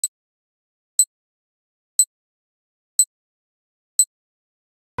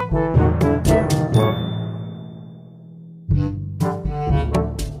Good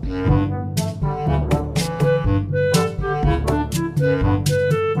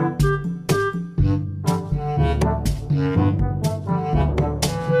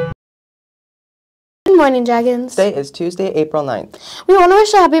morning, Dragons. Today is Tuesday, April 9th. We want to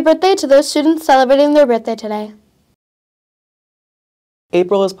wish a happy birthday to those students celebrating their birthday today.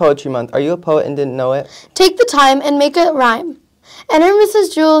 April is Poetry Month. Are you a poet and didn't know it? Take the time and make a rhyme. Enter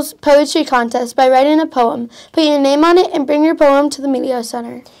Mrs. Jewell's Poetry Contest by writing a poem. Put your name on it and bring your poem to the Media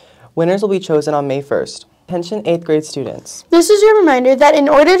Center. Winners will be chosen on May 1st. Attention 8th grade students. This is your reminder that in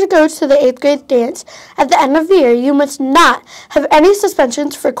order to go to the 8th grade dance at the end of the year, you must not have any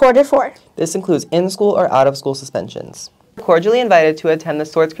suspensions for quarter 4. This includes in-school or out-of-school suspensions. Cordially invited to attend the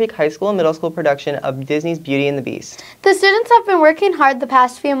Swords Creek High School and Middle School production of Disney's Beauty and the Beast. The students have been working hard the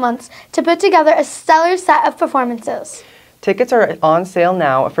past few months to put together a stellar set of performances. Tickets are on sale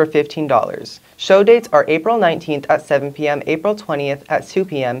now for $15. Show dates are April 19th at 7 p.m., April 20th at 2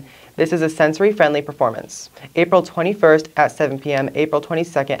 p.m. This is a sensory-friendly performance. April 21st at 7 p.m., April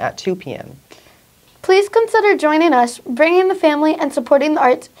 22nd at 2 p.m. Please consider joining us, bringing the family, and supporting the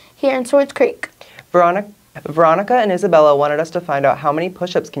arts here in Swords Creek. Veronica and Isabella wanted us to find out how many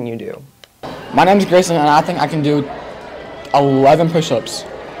push-ups can you do. My name is Grayson, and I think I can do 11 push-ups.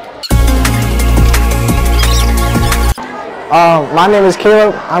 My name is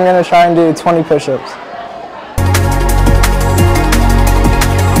Caleb. I'm going to try and do 20 push-ups.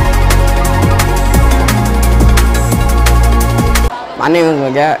 My name is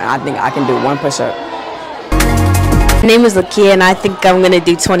Miguel, and I think I can do 1 push-up. My name is Lakia, and I think I'm going to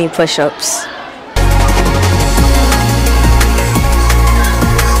do 20 push-ups.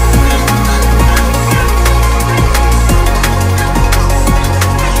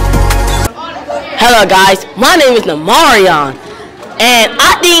 Hello guys, my name is Namarion, and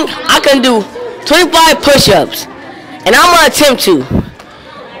I think I can do 25 push-ups, and I'm going to attempt to.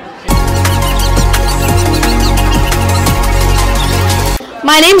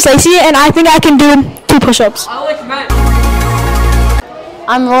 My name's Lacey, and I think I can do 2 push-ups.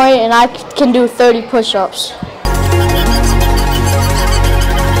 I'm Roy, and I can do 30 push-ups.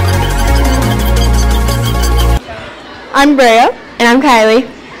 I'm Brea, and I'm Kylie,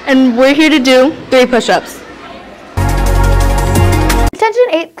 and we're here to do 3 push-ups. Attention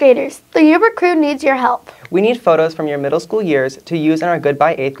 8th graders, the yearbook crew needs your help. We need photos from your middle school years to use in our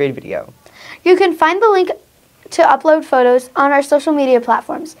Goodbye 8th grade video. You can find the link to upload photos on our social media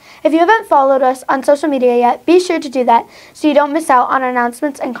platforms. If you haven't followed us on social media yet, be sure to do that so you don't miss out on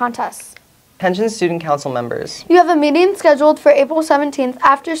announcements and contests. Attention student council members. You have a meeting scheduled for April 17th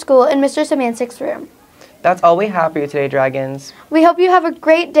after school in Mr. Samancic's room. That's all we have for you today, Dragons. We hope you have a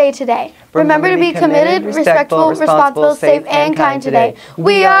great day today. Remember to be committed, respectful, responsible, safe, and kind today.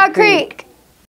 We are Creek!